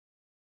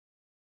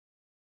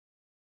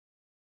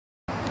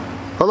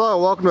Hello,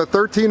 welcome to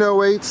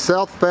 1308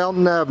 South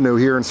Fountain Avenue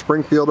here in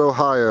Springfield,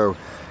 Ohio.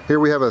 Here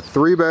we have a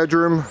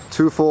 3-bedroom,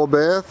 2 full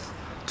bath,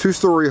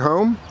 2-story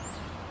home.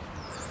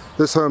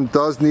 This home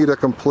does need a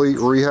complete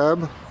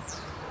rehab.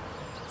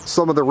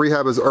 Some of the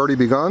rehab has already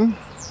begun.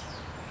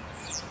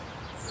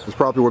 This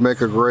property would make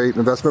a great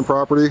investment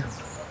property.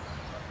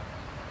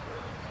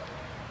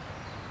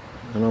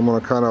 And I'm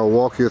going to kind of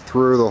walk you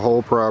through the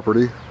whole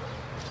property.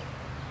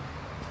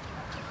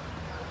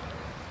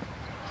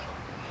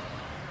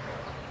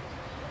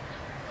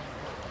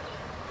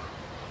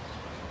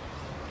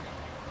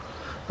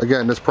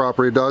 Again, this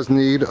property does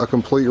need a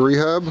complete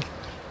rehab.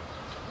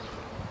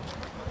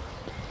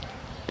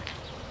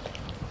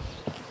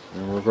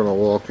 And we're going to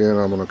walk in,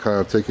 I'm going to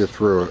kind of take you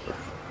through it.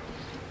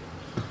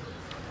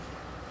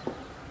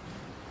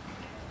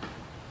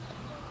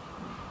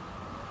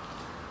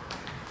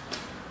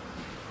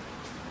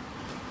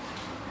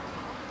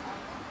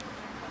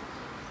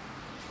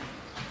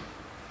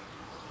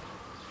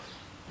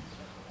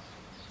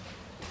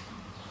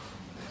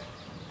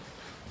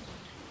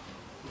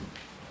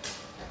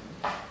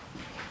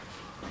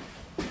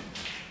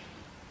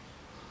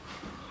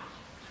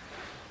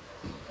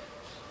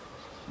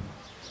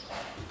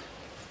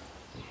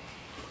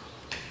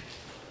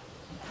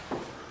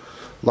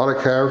 A lot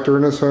of character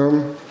in this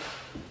home.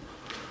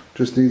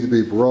 Just needs to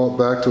be brought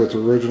back to its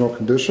original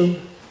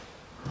condition.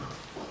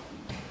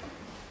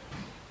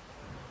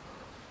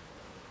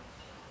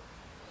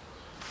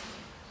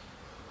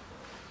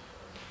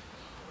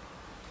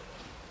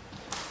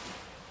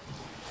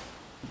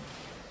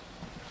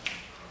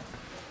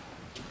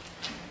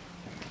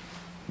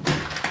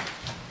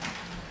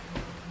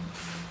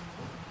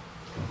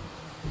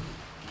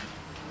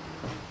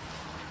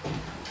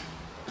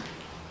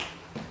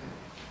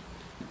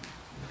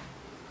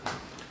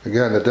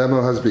 Again, the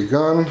demo has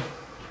begun.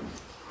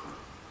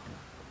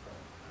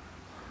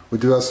 We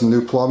do have some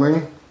new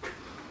plumbing.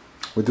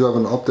 We do have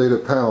an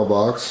updated panel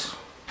box.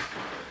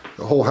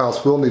 The whole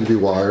house will need to be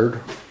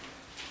wired.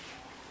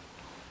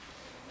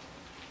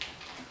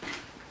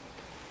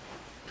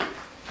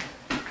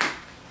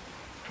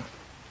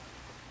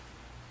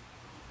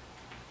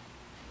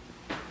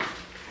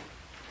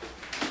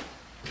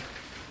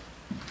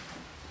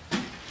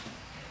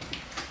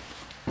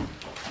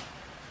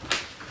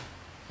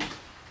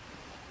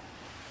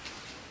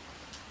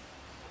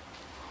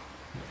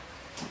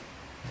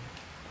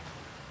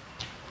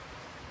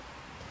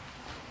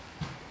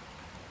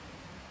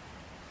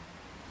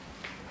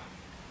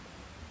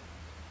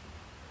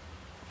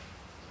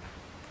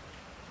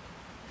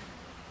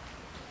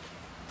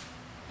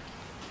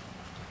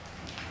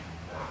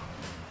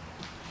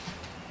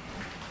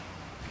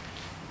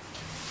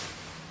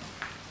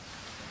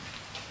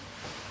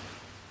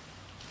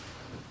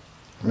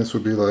 This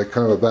would be like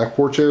kind of a back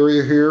porch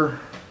area here.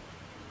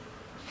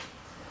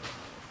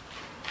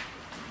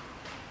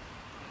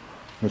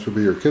 This would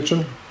be your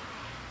kitchen.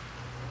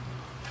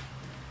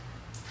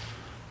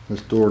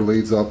 This door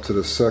leads up to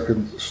the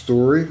 2nd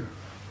story,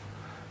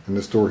 and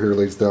this door here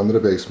leads down to the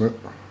basement.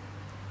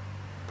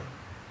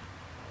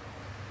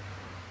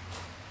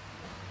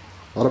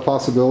 A lot of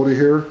possibility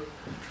here.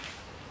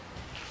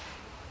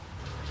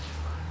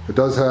 It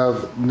does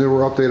have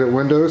newer updated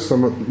windows,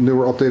 some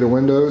newer updated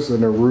windows,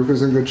 and the roof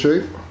is in good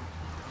shape.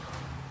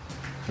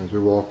 As we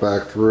walk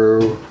back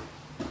through.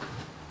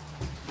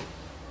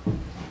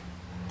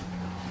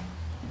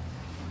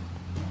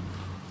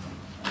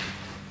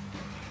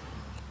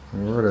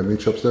 Alright, I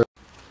meet you upstairs.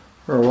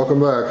 Alright, welcome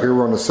back. Here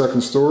we're on the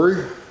 2nd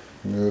story.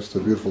 There's the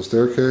beautiful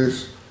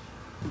staircase.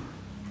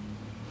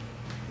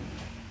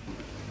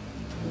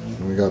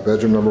 And we got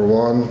bedroom number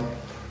 1.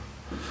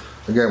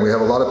 Again, we have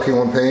a lot of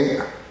peel and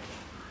paint,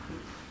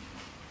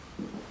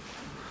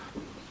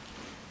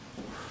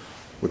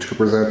 which could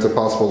present to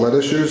possible lead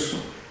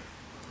issues.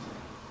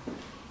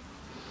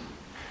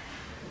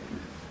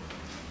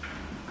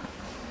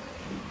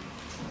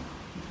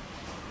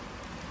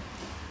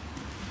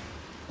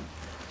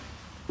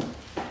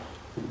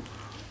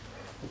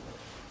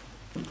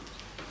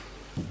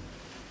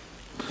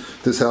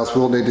 This house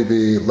will need to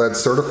be lead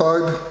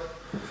certified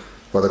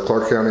by the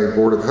Clark County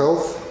Board of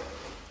Health.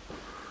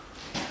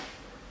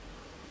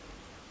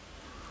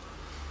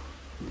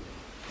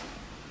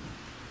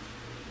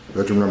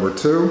 Bedroom number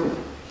 2.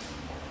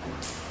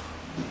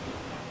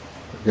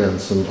 Again,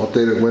 some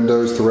updated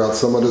windows throughout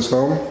some of this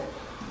home.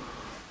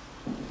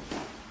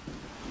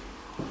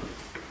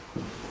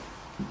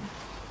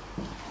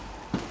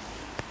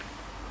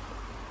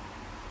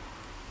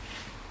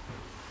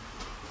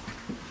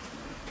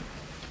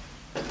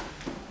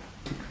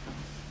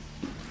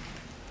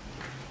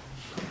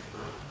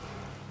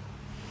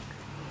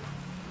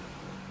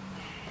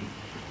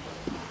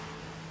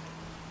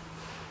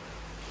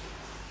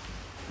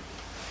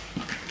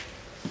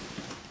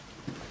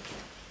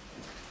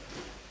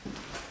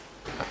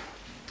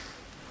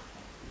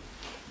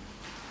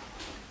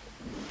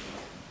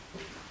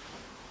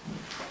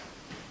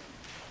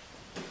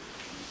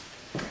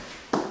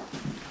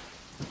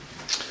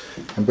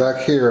 And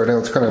back here, I know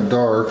it's kind of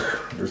dark,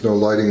 there's no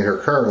lighting in here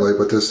currently,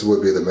 but this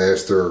would be the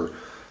master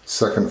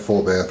second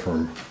full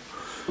bathroom.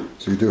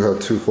 So you do have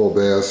 2 full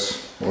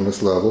baths on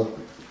this level.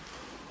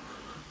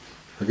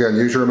 Again,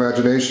 use your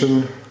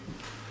imagination.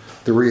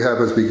 The rehab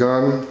has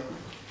begun.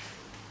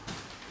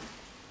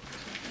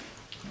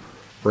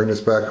 Bring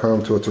this back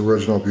home to its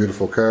original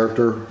beautiful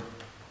character.